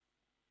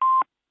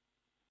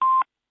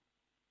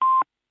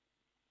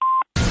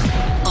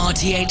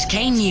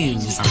RTHK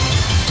News.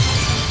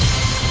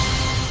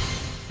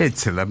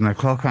 It's 11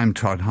 o'clock. I'm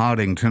Todd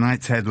Harding.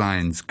 Tonight's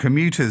headlines.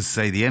 Commuters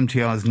say the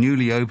MTR's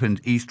newly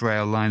opened East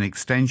Rail Line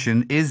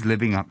extension is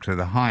living up to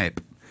the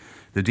hype.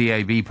 The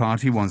DAB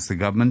party wants the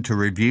government to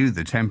review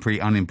the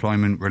temporary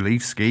unemployment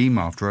relief scheme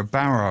after a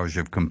barrage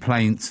of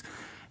complaints.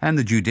 And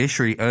the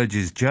judiciary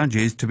urges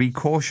judges to be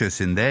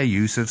cautious in their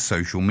use of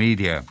social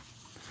media.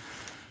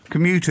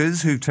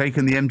 Commuters who've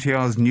taken the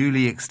MTR's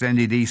newly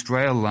extended East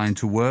Rail Line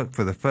to work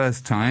for the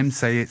first time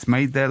say it's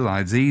made their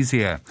lives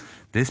easier.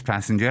 This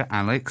passenger,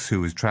 Alex,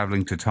 who was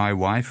travelling to Tai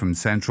Wai from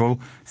Central,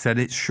 said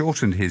it's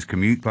shortened his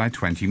commute by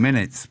 20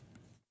 minutes.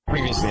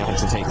 Previously I had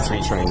to take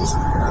 3 trains,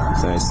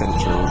 so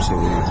Central to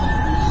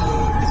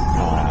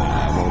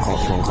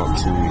Mongkok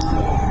to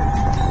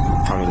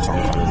Kowloon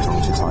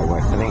Tong to Tai Wai.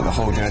 I think the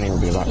whole journey will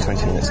be about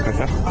 20 minutes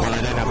quicker. Well,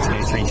 I don't have to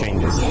do 3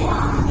 changes, and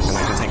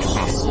I can take a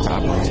bus to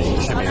Admiralty.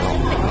 It should be a lot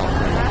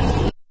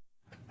quicker.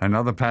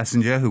 Another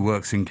passenger who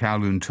works in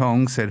Kowloon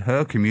Tong said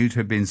her commute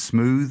had been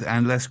smooth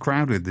and less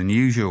crowded than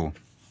usual.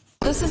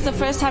 This is the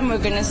first time we're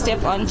going to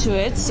step onto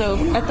it, so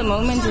at the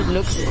moment it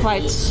looks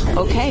quite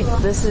okay.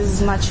 This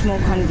is much more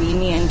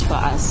convenient for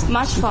us.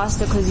 Much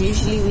faster, because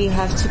usually we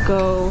have to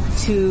go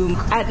to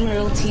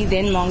Admiralty,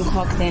 then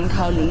Mongkok, then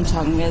Kowloon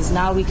Tong, whereas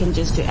now we can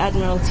just do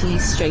Admiralty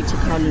straight to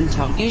Kowloon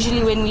Tong.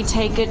 Usually when we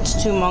take it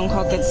to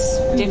Mongkok, it's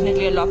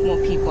definitely a lot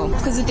more people,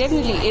 because it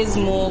definitely is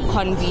more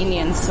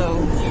convenient, so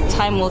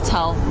time will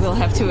tell. We'll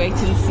have to wait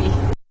and see.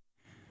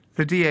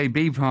 The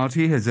DAB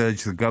party has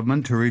urged the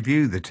government to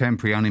review the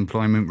temporary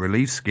unemployment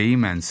relief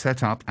scheme and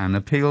set up an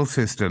appeal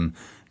system.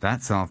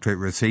 That's after it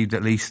received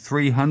at least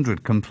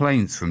 300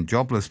 complaints from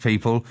jobless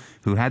people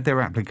who had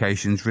their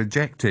applications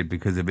rejected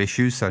because of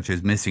issues such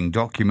as missing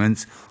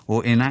documents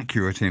or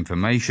inaccurate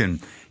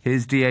information.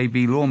 Here's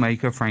DAB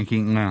lawmaker Frankie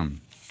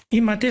Ng.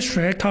 In my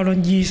district,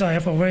 Kowloon East, I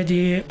have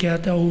already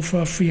get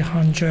over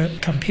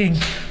 300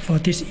 complaints for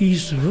this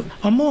issue.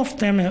 More of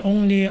them are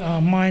only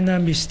a minor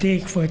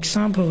mistake. For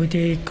example,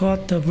 they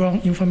got the wrong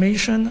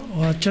information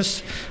or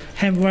just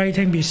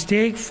handwriting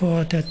mistake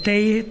for the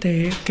day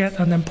they get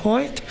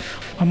unemployed.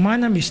 A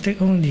minor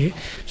mistake only.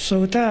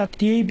 So that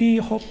DAB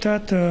hope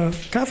that the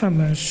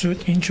government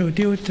should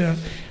introduce the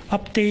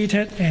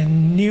updated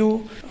and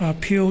new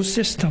appeal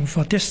system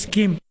for this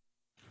scheme.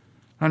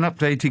 An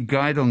updated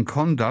guide on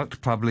conduct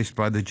published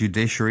by the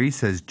judiciary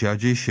says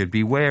judges should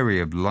be wary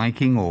of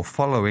liking or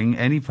following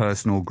any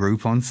person or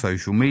group on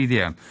social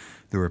media.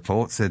 The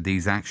report said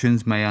these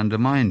actions may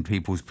undermine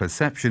people's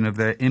perception of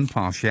their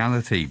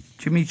impartiality.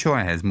 Jimmy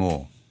Choi has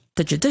more.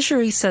 The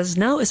judiciary says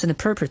now is an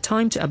appropriate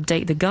time to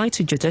update the Guide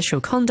to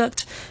Judicial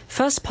Conduct,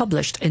 first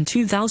published in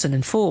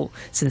 2004,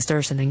 since there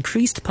is an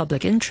increased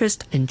public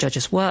interest in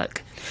judges'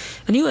 work.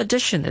 A new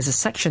addition is a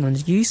section on the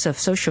use of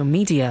social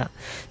media.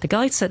 The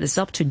guide said it's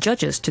up to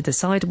judges to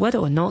decide whether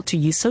or not to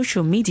use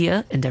social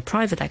media in their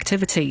private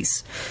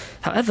activities.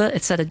 However,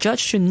 it said a judge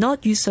should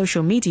not use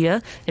social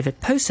media if it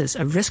poses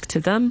a risk to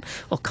them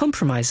or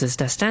compromises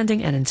their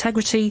standing and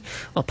integrity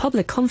or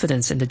public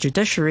confidence in the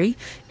judiciary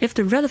if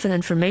the relevant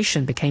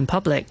information became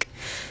public.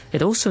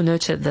 It also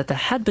noted that there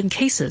had been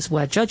cases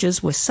where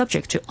judges were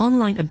subject to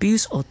online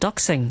abuse or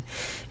doxing.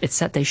 It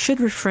said they should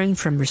refrain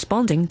from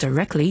responding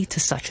directly to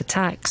such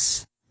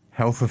attacks.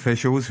 Health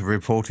officials have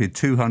reported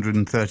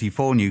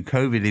 234 new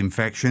COVID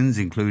infections,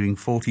 including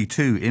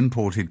 42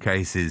 imported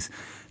cases.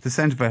 The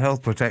Centre for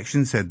Health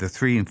Protection said the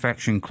 3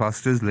 infection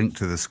clusters linked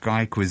to the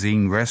Sky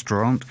Cuisine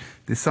restaurant,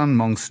 the Sun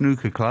Mong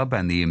Snooker Club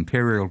and the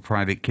Imperial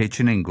Private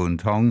Kitchen in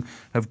Guntong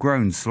have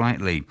grown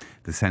slightly.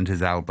 The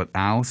centre's Albert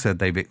Au said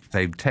they've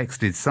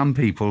texted some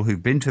people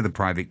who've been to the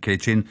private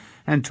kitchen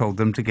and told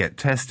them to get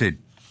tested.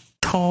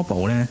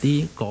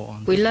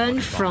 We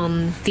learned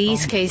from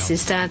these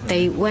cases that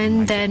they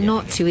went there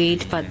not to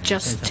eat but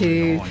just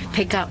to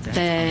pick up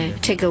their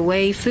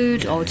takeaway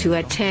food or to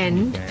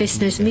attend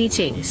business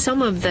meetings.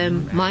 Some of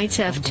them might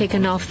have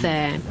taken off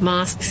their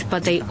masks,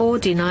 but they all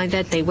denied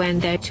that they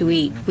went there to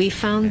eat. We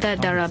found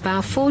that there are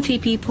about 40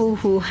 people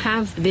who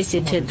have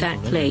visited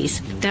that place.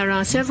 There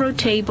are several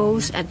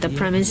tables at the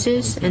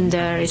premises and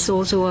there is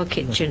also a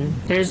kitchen.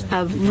 There is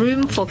a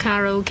room for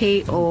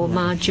karaoke or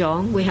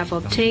mahjong. We have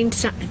obtained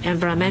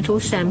environmental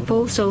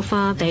samples. So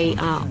far, they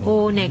are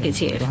all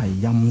negative.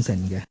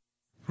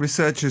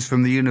 Researchers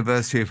from the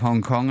University of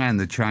Hong Kong and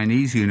the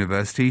Chinese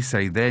University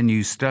say their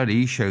new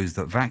study shows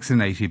that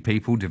vaccinated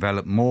people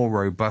develop more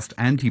robust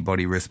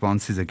antibody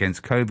responses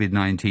against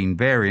COVID-19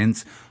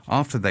 variants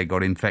after they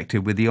got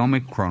infected with the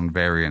Omicron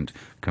variant,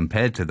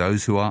 compared to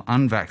those who are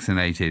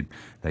unvaccinated.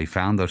 They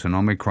found that an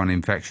Omicron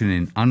infection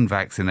in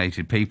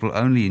unvaccinated people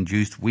only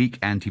induced weak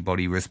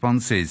antibody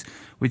responses,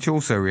 which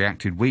also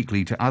reacted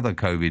weakly to other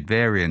COVID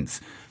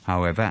variants.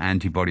 However,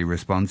 antibody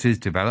responses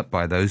developed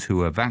by those who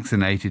were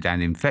vaccinated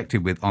and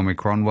infected with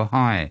Omicron were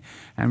high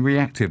and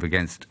reactive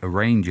against a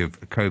range of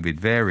COVID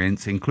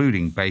variants,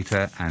 including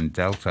Beta and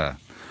Delta.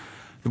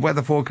 The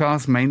weather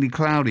forecast, mainly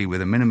cloudy with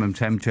a minimum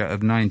temperature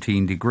of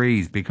 19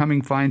 degrees,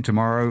 becoming fine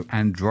tomorrow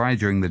and dry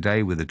during the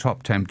day with a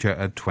top temperature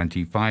of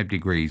 25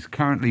 degrees.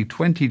 Currently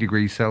 20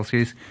 degrees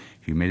Celsius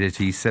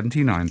Humidity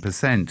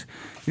 79%.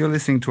 You're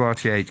listening to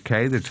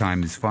RTHK. The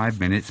time is 5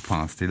 minutes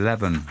past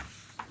 11.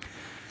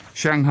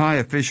 Shanghai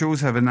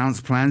officials have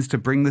announced plans to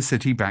bring the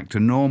city back to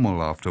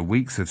normal after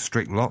weeks of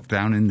strict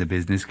lockdown in the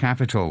business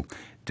capital.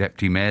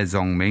 Deputy Mayor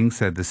Zhong Ming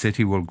said the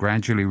city will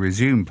gradually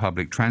resume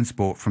public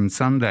transport from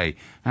Sunday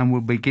and will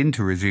begin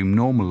to resume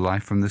normal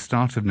life from the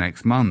start of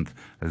next month,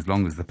 as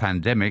long as the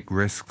pandemic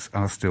risks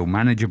are still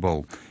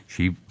manageable.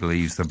 She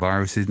believes the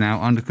virus is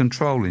now under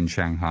control in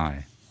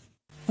Shanghai.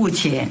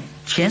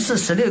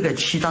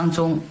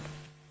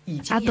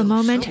 At the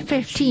moment,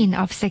 15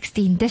 of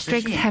 16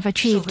 districts have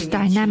achieved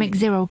dynamic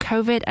zero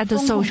COVID at the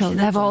social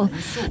level.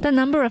 The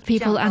number of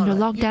people under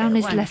lockdown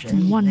is less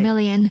than 1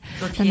 million.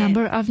 The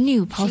number of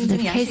new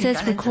positive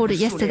cases recorded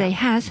yesterday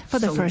has, for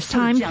the first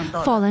time,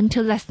 fallen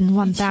to less than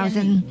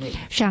 1,000.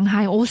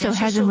 Shanghai also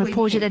hasn't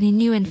reported any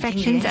new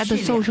infections at the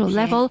social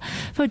level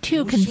for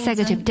 2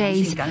 consecutive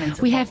days.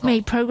 We have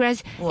made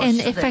progress in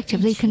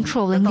effectively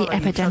controlling the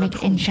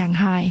epidemic in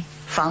Shanghai.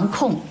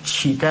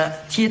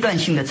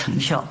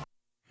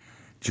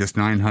 Just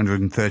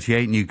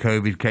 938 new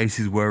COVID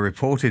cases were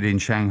reported in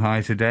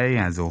Shanghai today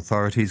as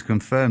authorities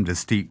confirmed a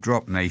steep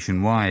drop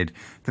nationwide.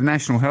 The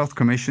National Health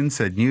Commission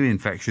said new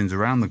infections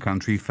around the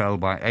country fell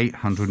by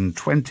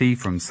 820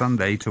 from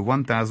Sunday to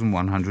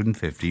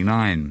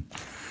 1,159.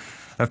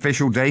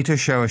 Official data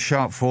show a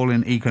sharp fall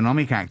in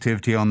economic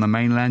activity on the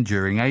mainland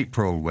during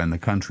April, when the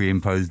country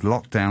imposed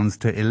lockdowns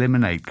to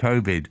eliminate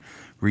COVID.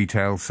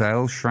 Retail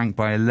sales shrank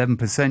by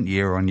 11%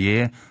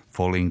 year-on-year,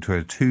 falling to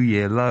a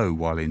 2-year low,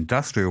 while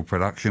industrial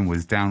production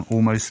was down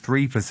almost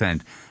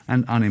 3%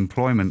 and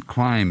unemployment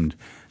climbed.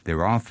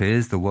 There are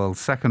fears the world's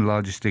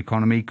second-largest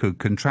economy could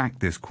contract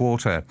this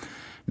quarter.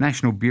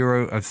 National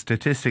Bureau of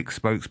Statistics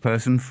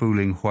spokesperson Fu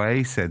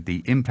Linghui said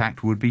the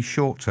impact would be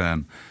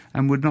short-term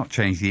and would not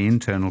change the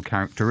internal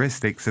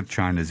characteristics of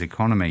China's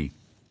economy.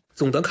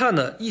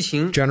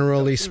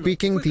 Generally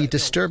speaking, the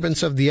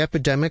disturbance of the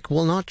epidemic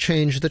will not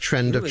change the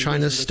trend of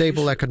China's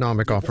stable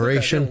economic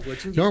operation,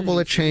 nor will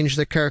it change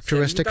the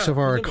characteristics of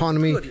our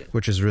economy,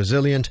 which is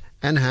resilient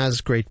and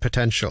has great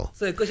potential.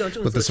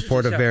 With the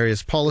support of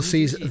various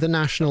policies, the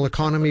national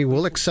economy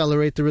will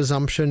accelerate the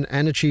resumption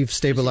and achieve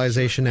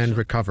stabilization and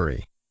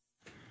recovery.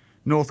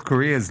 North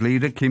Korea's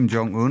leader Kim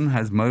Jong-un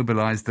has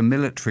mobilized the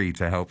military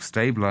to help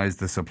stabilize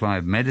the supply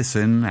of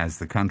medicine as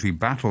the country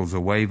battles a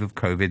wave of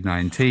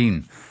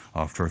COVID-19.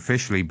 After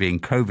officially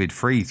being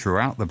COVID-free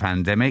throughout the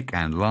pandemic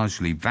and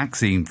largely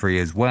vaccine-free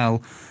as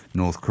well,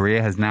 North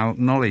Korea has now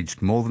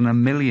acknowledged more than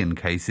 1 million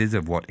cases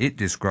of what it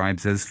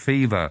describes as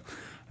fever.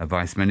 A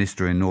vice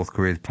minister in North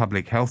Korea's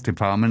public health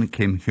department,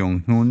 Kim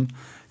Hyung-hun,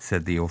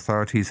 said the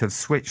authorities have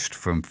switched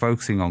from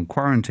focusing on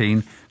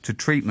quarantine to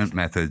treatment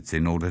methods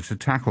in order to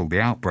tackle the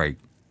outbreak.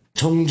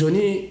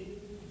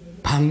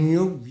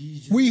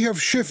 We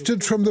have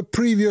shifted from the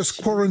previous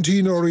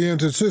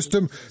quarantine-oriented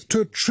system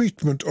to a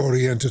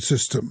treatment-oriented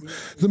system.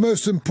 The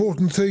most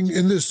important thing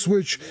in this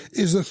switch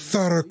is a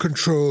thorough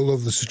control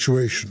of the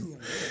situation.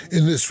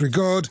 In this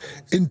regard,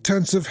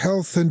 intensive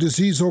health and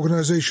disease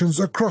organizations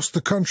across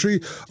the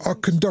country are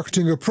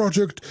conducting a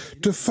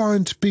project to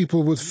find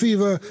people with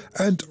fever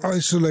and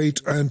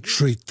isolate and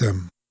treat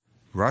them.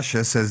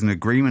 Russia says an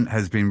agreement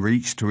has been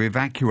reached to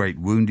evacuate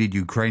wounded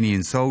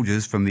Ukrainian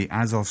soldiers from the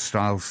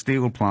Azov-style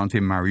steel plant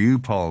in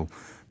Mariupol.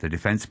 The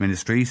Defense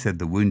Ministry said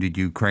the wounded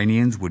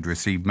Ukrainians would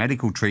receive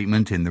medical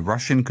treatment in the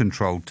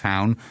Russian-controlled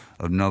town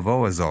of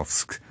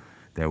Novoazovsk.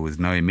 There was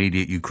no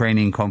immediate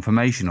Ukrainian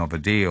confirmation of a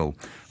deal.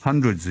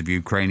 Hundreds of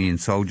Ukrainian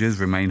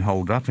soldiers remain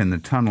holed up in the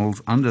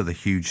tunnels under the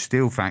huge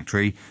steel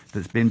factory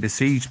that's been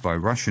besieged by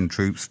Russian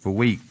troops for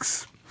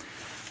weeks.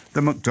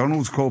 The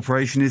McDonald's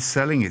Corporation is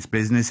selling its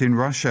business in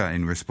Russia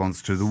in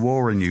response to the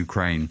war in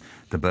Ukraine.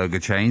 The burger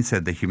chain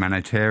said the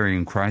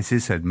humanitarian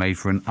crisis had made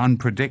for an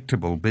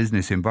unpredictable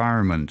business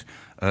environment.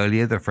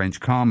 Earlier, the French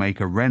car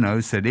maker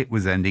Renault said it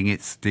was ending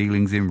its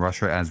dealings in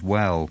Russia as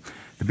well.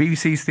 The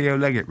BBC's Theo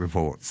Leggett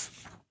reports.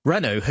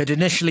 Renault had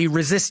initially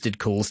resisted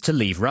calls to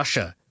leave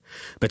Russia.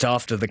 But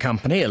after the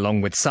company,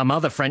 along with some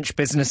other French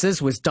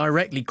businesses, was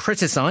directly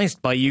criticised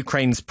by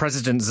Ukraine's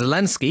President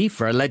Zelensky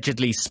for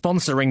allegedly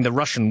sponsoring the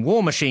Russian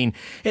war machine,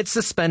 it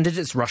suspended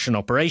its Russian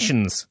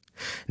operations.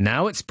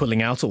 Now it's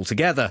pulling out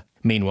altogether.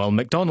 Meanwhile,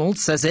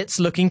 McDonald's says it's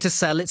looking to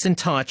sell its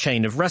entire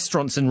chain of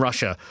restaurants in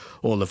Russia,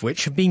 all of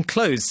which have been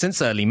closed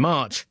since early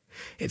March.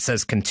 It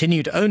says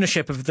continued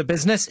ownership of the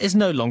business is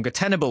no longer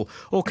tenable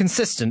or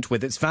consistent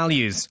with its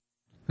values.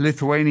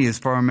 Lithuania's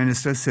foreign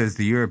minister says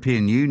the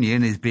European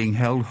Union is being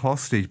held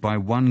hostage by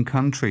one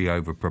country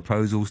over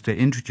proposals to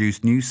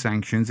introduce new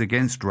sanctions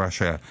against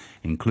Russia,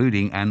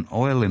 including an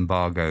oil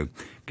embargo.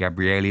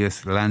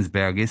 Gabrielius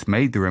Landsbergis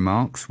made the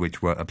remarks,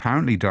 which were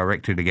apparently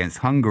directed against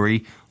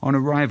Hungary, on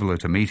arrival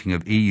at a meeting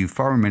of EU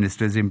foreign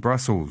ministers in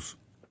Brussels.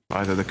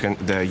 Either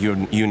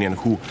the Union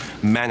who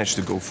managed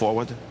to go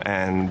forward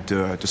and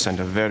to send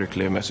a very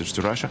clear message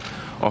to Russia,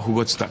 or who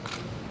got stuck.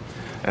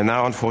 And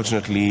now,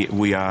 unfortunately,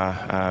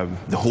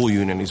 the whole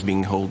Union is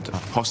being held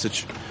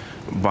hostage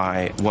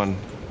by one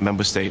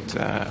member state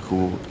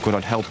who could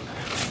not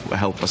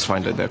help us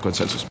find their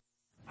consensus.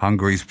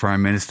 Hungary's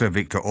Prime Minister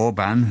Viktor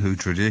Orban, who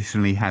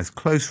traditionally has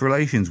close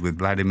relations with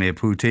Vladimir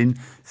Putin,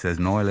 says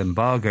an oil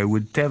embargo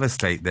would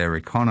devastate their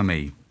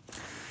economy.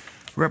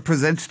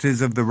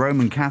 Representatives of the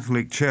Roman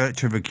Catholic Church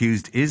have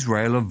accused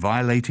Israel of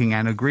violating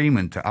an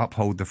agreement to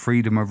uphold the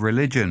freedom of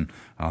religion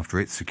after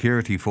its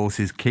security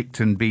forces kicked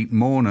and beat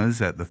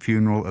mourners at the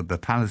funeral of the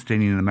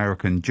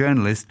Palestinian-American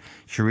journalist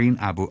Shireen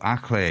Abu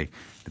Akleh.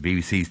 The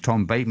BBC's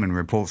Tom Bateman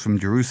reports from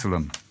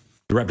Jerusalem.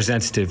 The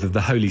representative of the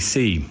Holy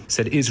See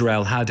said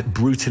Israel had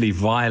brutally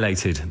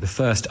violated the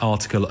first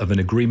article of an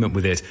agreement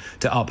with it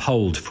to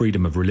uphold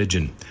freedom of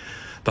religion.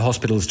 The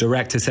hospital's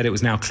director said it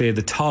was now clear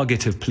the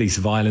target of police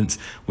violence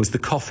was the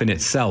coffin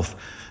itself,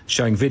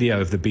 showing video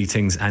of the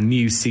beatings and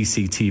new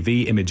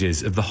CCTV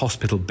images of the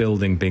hospital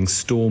building being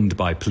stormed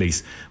by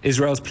police.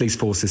 Israel's police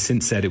force has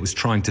since said it was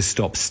trying to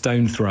stop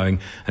stone throwing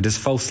and has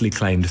falsely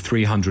claimed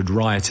 300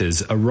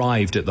 rioters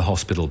arrived at the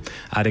hospital,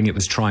 adding it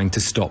was trying to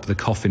stop the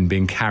coffin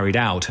being carried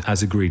out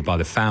as agreed by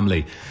the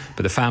family.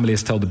 But the family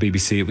has told the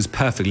BBC it was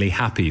perfectly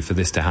happy for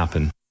this to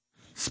happen.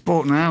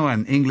 Sport now,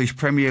 and English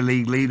Premier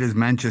League leaders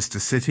Manchester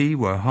City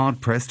were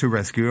hard-pressed to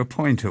rescue a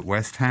point at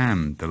West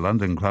Ham. The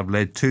London club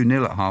led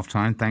 2-0 at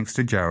half-time thanks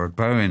to Jarrod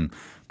Bowen.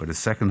 But a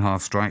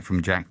second-half strike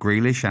from Jack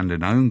Grealish and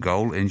an own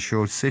goal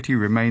ensured City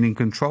remain in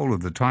control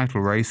of the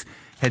title race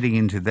heading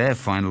into their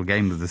final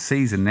game of the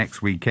season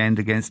next weekend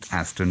against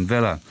Aston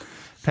Villa.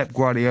 Pep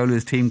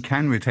Guardiola's team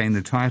can retain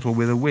the title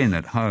with a win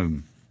at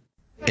home.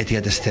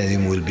 Etihad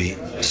Stadium will be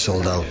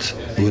sold out,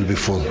 will be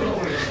full.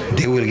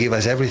 They will give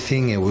us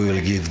everything and we will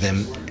give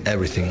them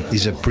everything.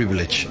 It's a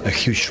privilege, a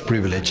huge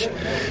privilege,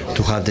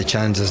 to have the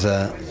chance as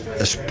a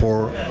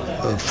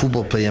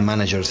football player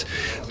managers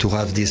to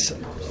have this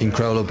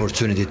incredible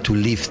opportunity to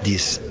live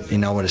this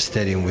in our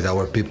stadium with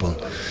our people.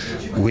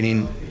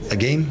 Winning a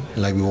game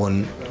like we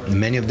won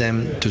many of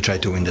them to try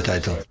to win the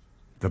title.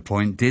 The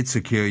point did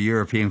secure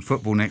European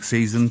football next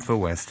season for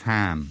West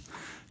Ham.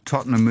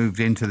 Tottenham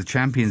moved into the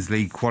Champions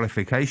League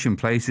qualification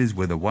places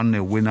with a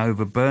 1-0 win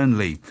over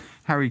Burnley.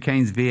 Harry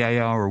Kane's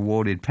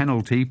VAR-awarded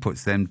penalty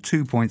puts them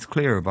 2 points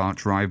clear of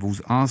arch-rivals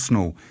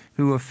Arsenal,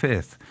 who are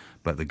fifth.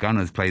 But the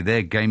Gunners play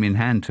their game in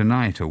hand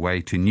tonight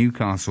away to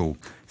Newcastle.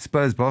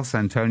 Spurs boss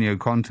Antonio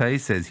Conte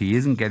says he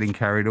isn't getting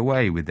carried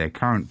away with their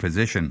current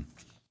position.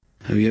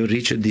 We have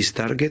reached this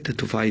target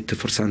to fight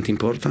for something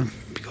important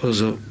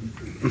because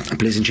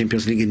playing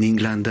Champions League in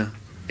England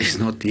it's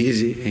not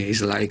easy.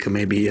 It's like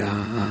maybe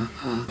a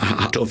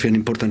trophy, an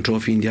important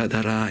trophy in the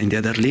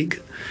other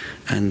league,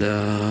 and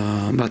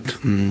but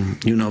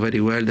you know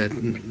very well that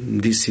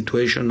this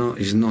situation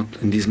is not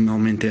in this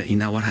moment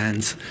in our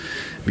hands,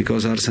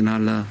 because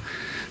Arsenal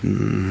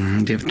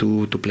they have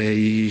to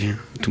play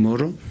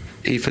tomorrow.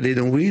 If they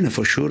don't win,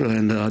 for sure,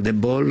 and the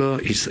ball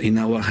is in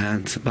our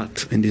hands,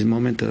 but in this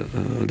moment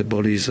the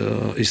ball is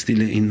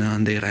still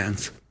in their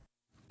hands.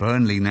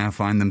 Burnley now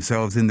find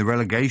themselves in the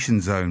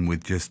relegation zone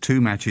with just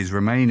 2 matches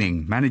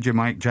remaining. Manager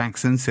Mike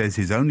Jackson says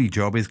his only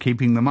job is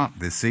keeping them up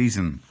this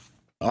season.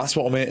 That's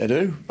what I'm here to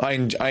do.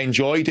 I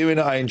enjoy doing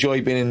it. I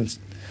enjoy being in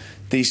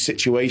these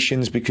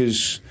situations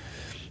because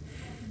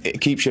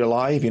it keeps you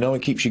alive, you know,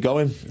 it keeps you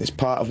going. It's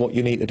part of what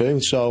you need to do.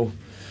 So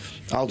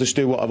I'll just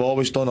do what I've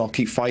always done. I'll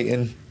keep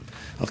fighting.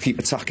 I'll keep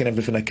attacking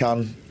everything I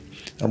can.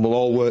 And we'll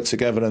all work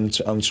together and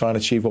try and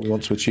achieve what we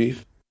want to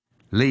achieve.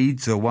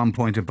 Leeds are 1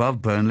 point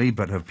above Burnley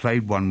but have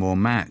played one more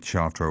match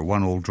after a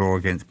 1-1 draw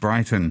against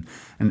Brighton.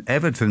 And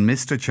Everton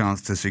missed a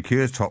chance to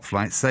secure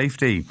top-flight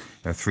safety.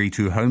 A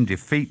 3-2 home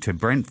defeat to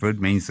Brentford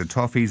means the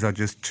Toffees are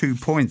just 2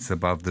 points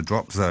above the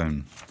drop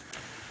zone.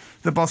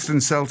 The Boston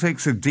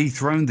Celtics have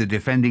dethroned the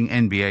defending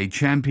NBA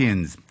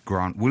champions.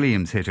 Grant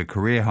Williams hit a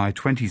career-high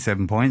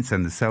 27 points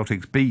and the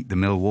Celtics beat the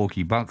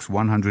Milwaukee Bucks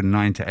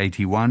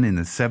 109-81 in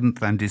the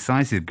 7th and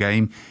decisive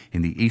game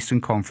in the Eastern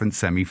Conference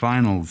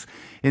semi-finals.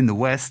 In the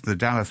West, the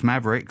Dallas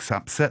Mavericks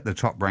upset the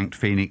top-ranked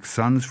Phoenix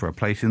Suns for a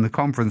place in the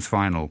conference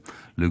final.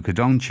 Luka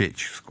Doncic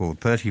scored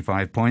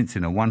 35 points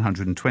in a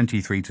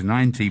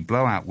 123-90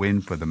 blowout win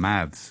for the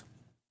Mavs.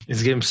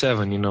 It's Game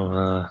 7, you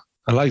know.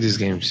 I like these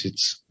games.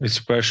 It's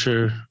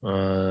pressure.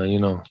 You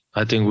know,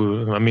 I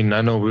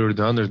know we were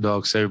the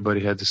underdogs. Everybody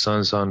had the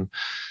Suns on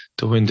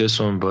to win this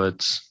one,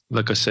 but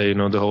like I say, you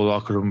know, the whole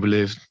locker room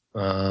believed,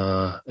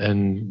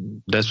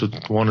 and that's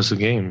what won us the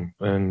game.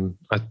 And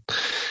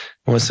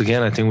once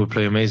again, I think we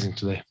play amazing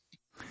today.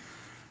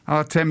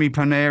 Artemi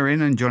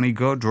Panarin and Johnny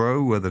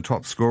Gaudreau were the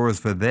top scorers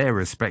for their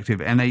respective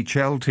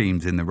NHL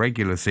teams in the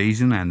regular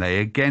season, and they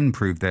again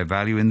proved their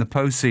value in the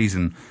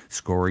postseason,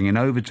 scoring in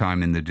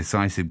overtime in the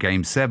decisive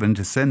Game 7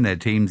 to send their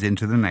teams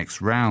into the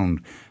next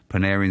round.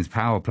 Panarin's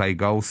power play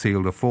goal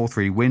sealed a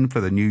 4-3 win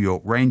for the New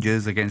York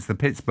Rangers against the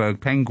Pittsburgh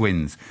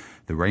Penguins.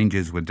 The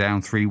Rangers were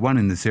down 3-1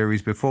 in the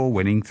series before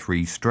winning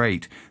 3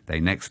 straight. They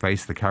next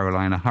faced the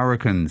Carolina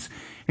Hurricanes.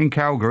 In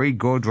Calgary,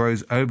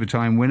 Gaudreau's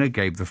overtime winner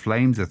gave the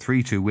Flames a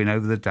 3-2 win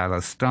over the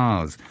Dallas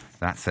Stars.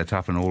 That set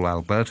up an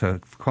All-Alberta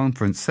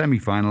Conference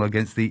semi-final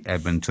against the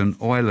Edmonton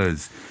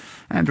Oilers.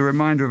 And a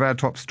reminder of our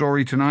top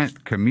story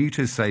tonight.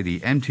 Commuters say the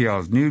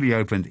MTR's newly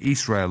opened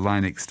East Rail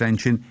line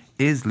extension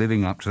is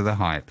living up to the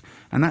hype.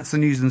 And that's the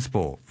news and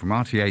sport from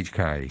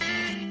RTHK.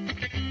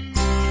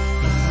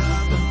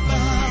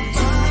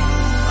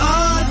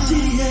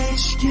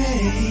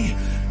 RTHK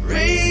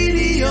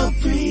Radio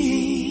 3.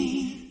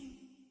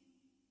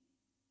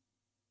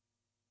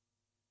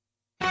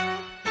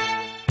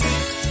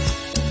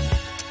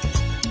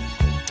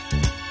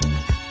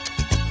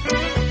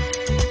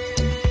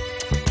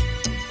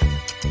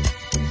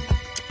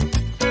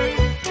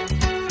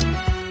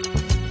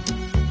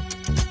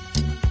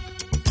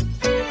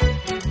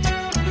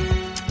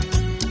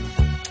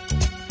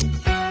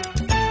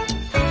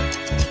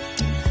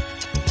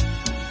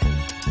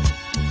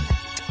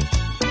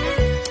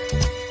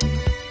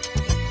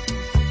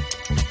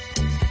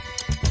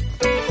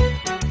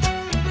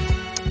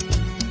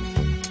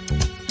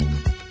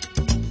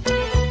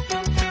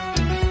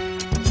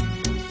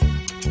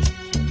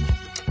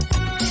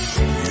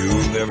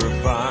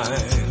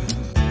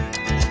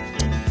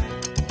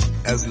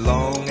 As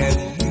long as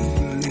you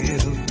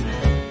live,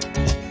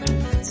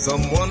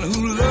 someone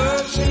who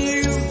loves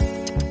you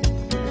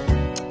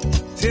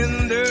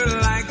tender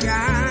like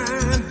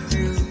I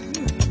do.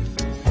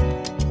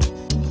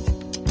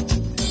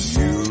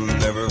 You'll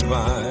never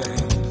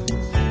find,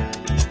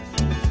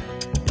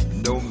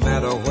 no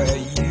matter where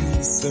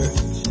you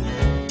search,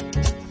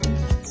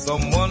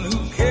 someone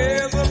who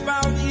cares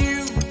about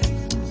you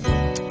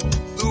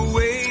the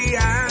way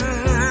I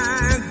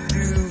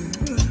do.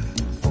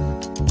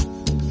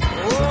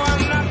 Oh,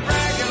 I'm not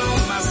bragging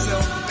on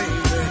myself,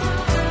 baby,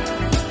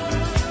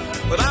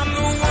 but I'm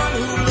the one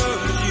who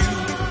loves you,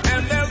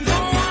 and there's no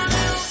one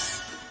else,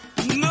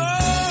 no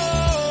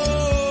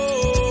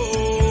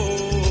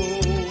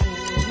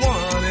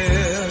one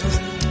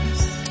else.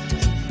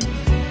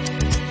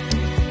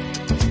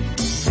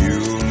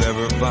 You'll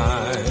never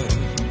find,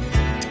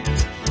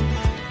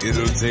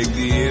 it'll take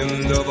the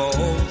end of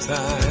all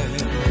time,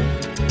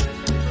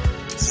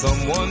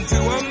 someone to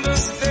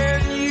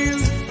understand you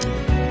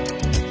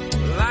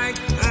like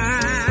I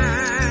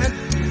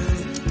do.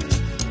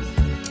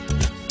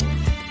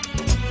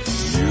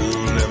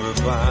 You'll never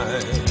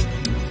find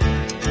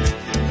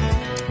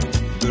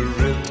the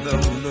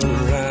rhythm, the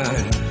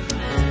rhyme,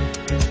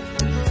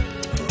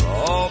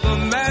 all the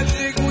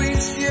magic we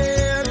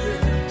shared,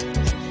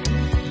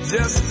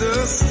 just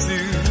us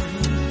two.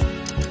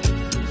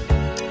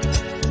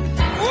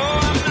 Oh,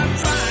 I'm not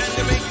trying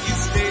to make you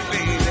stay,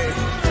 baby,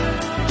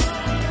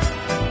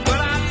 but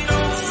I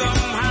know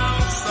somehow,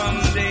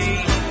 someday,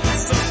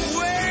 some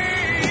way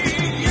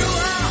you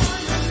are.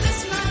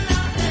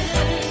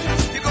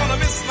 You're gonna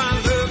miss my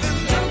loving.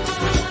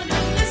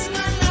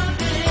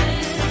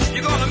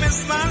 You're gonna miss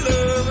my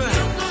loving.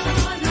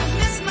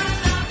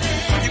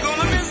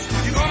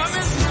 You're gonna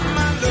miss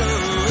my love.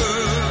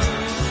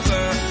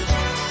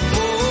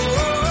 Oh,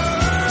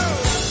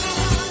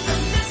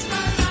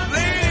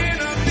 late in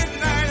the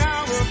midnight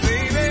hour,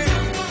 baby,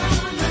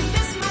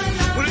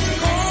 when it's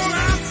cold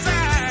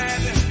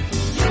outside,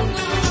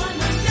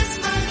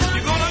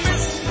 you're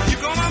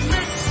gonna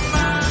miss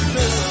my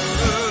love.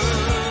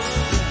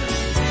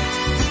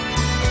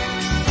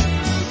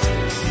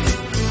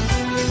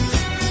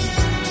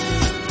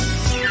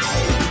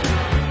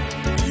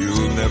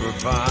 You'll never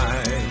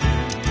find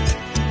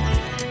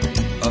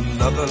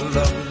another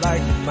love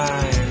like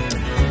mine,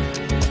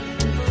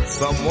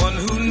 someone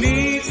who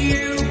needs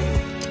you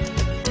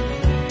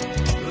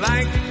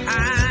like I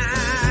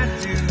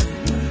do.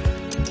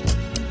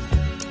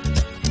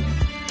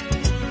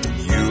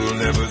 You'll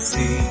never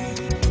see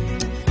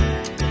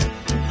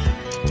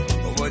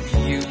what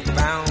you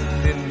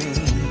found in me.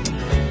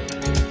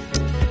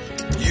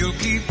 You'll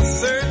keep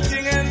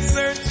searching and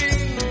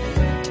searching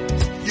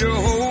your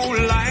whole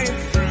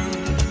life through.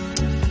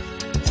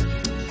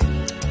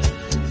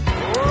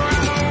 Oh, I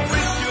don't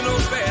wish you no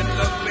bad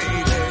luck,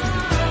 baby,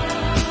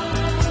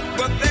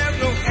 but there's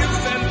no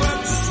ifs and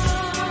buts.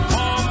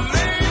 Oh,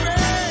 maybe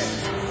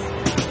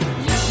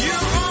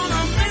you're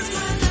gonna miss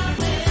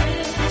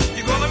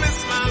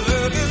my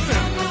loving.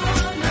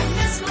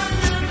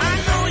 I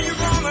know you're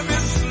gonna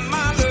miss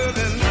my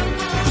loving.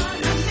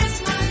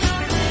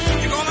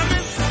 You're gonna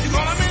miss my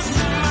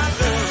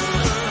love.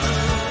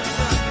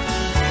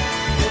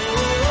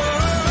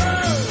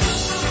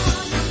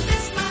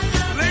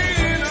 Late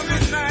in the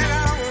midnight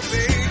hour,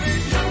 baby,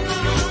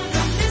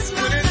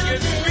 when it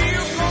gets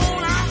real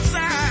cold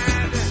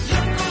outside,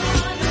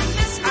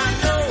 I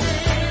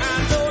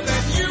know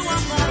that you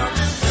are gonna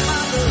miss my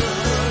love.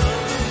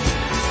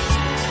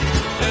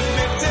 Let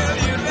me tell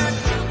you that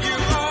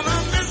you're gonna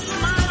miss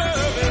my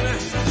loving.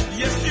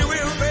 Yes, you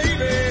will,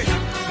 baby.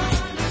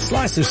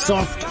 Slice of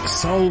soft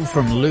soul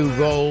from Lou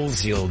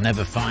Rawls. You'll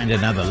never find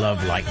another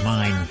love like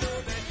mine.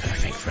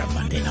 Perfect for a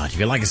Monday night. If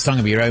you like a song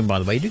of your own, by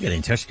the way, do get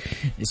in touch.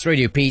 It's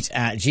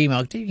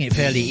radiopete@gmail. Doing it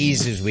fairly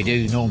easy as we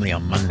do normally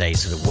on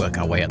Mondays, sort of work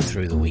our way up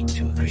through the week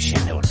to a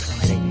crescendo on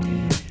Friday.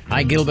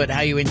 Hi Gilbert, how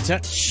are you in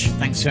touch?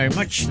 Thanks very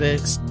much. The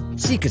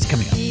Seekers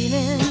coming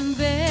up.